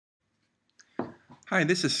Hi,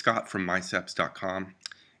 this is Scott from MySeps.com,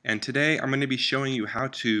 and today I'm going to be showing you how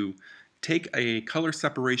to take a color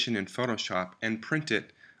separation in Photoshop and print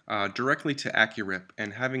it directly to Accurip,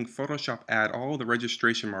 and having Photoshop add all the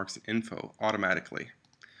registration marks and info automatically.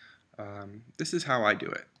 This is how I do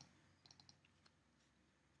it.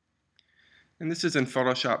 And this is in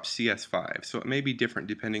Photoshop CS5, so it may be different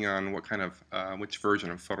depending on what kind of which version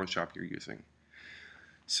of Photoshop you're using.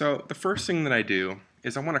 So the first thing that I do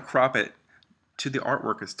is I want to crop it to the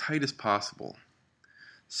artwork as tight as possible.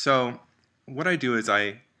 So what I do is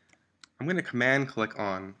I'm going to command click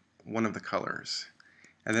on one of the colors,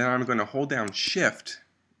 and then I'm going to hold down shift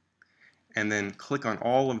and then click on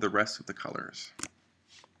all of the rest of the colors.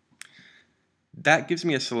 That gives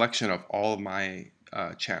me a selection of all of my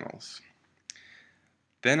channels.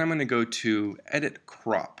 Then I'm going to go to edit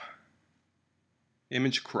crop,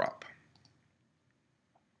 image crop,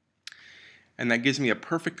 and that gives me a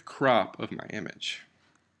perfect crop of my image.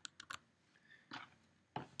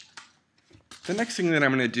 The next thing that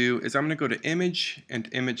I'm going to do is I'm going to go to image and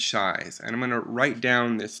image size, and I'm going to write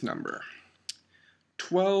down this number,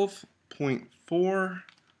 12.4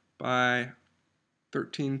 by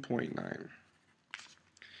 13.9.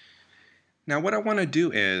 Now what I want to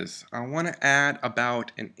do is I want to add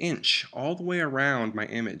about an inch all the way around my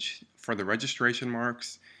image for the registration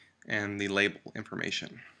marks and the label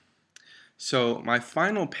information. So my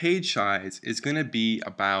final page size is going to be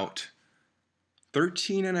about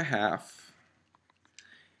 13.5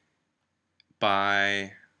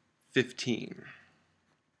 by 15.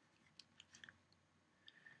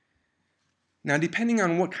 Now depending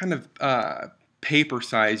on what kind of paper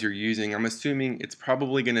size you're using, I'm assuming it's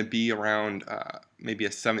probably going to be around maybe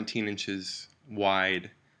a 17 inches wide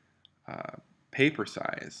paper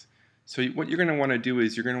size. So what you're going to want to do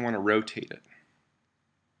is you're going to want to rotate it.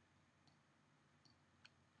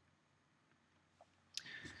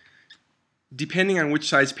 Depending on which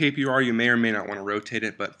size paper you are, you may or may not want to rotate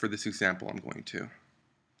it, but for this example I'm going to.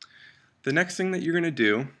 The next thing that you're going to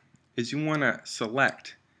do is you want to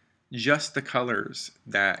select just the colors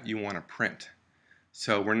that you want to print.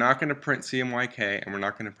 So we're not going to print CMYK, and we're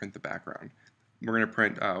not going to print the background. We're going to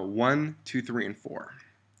print 1, 2, 3, and 4.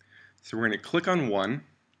 So we're going to click on 1,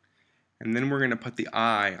 and then we're going to put the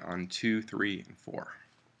eye on 2, 3, and 4.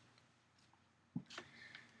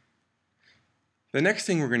 The next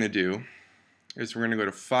thing we're going to do is we're going to go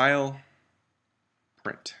to File,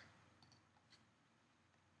 Print.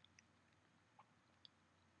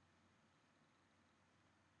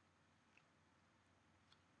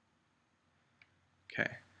 Okay.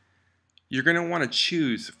 You're going to want to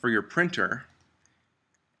choose for your printer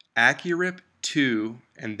Accurip to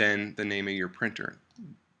and then the name of your printer.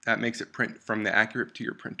 That makes it print from the Accurip to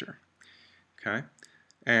your printer. Okay.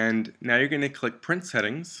 And now you're going to click Print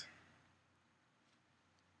Settings.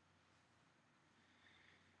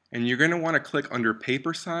 And you're going to want to click under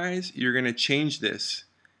paper size. You're going to change this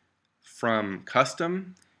from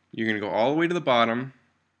custom. You're going to go all the way to the bottom,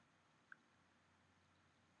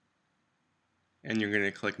 and you're going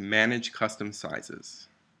to click Manage Custom Sizes.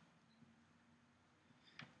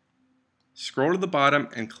 Scroll to the bottom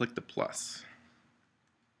and click the plus.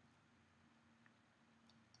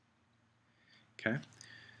 Okay.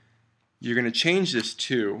 You're going to change this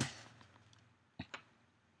to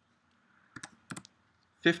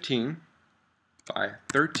 15 by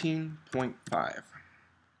 13.5.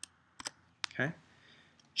 Okay.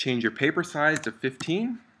 Change your paper size to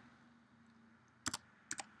 15,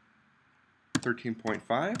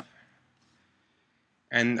 13.5,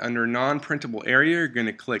 and under non-printable area you're going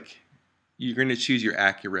to choose your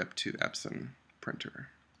Accurip to Epson printer.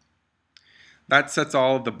 That sets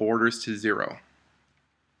all of the borders to 0.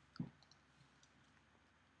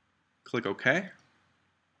 Click OK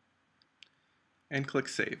and click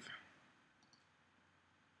Save.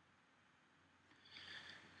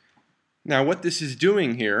 Now what this is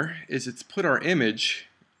doing here is it's put our image,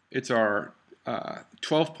 it's our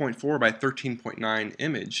 12.4 by 13.9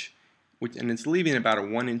 image, and it's leaving about a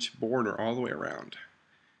 1-inch border all the way around.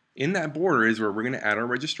 In that border is where we're going to add our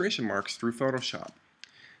registration marks through Photoshop.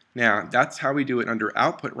 Now that's how we do it under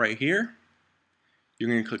Output right here. You're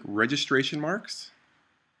going to click Registration Marks.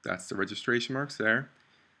 That's the registration marks there.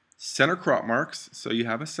 Center crop marks, so you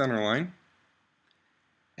have a center line,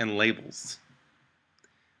 and labels.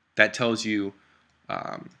 That tells you,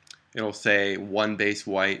 it'll say 1 base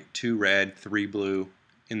white, 2 red, 3 blue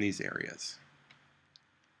in these areas.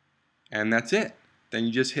 And that's it. Then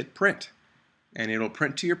you just hit print, and it'll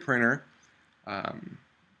print to your printer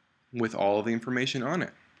with all of the information on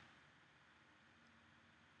it.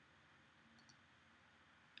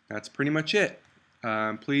 That's pretty much it.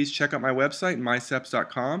 Please check out my website,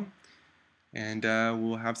 myseps.com, and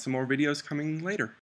we'll have some more videos coming later.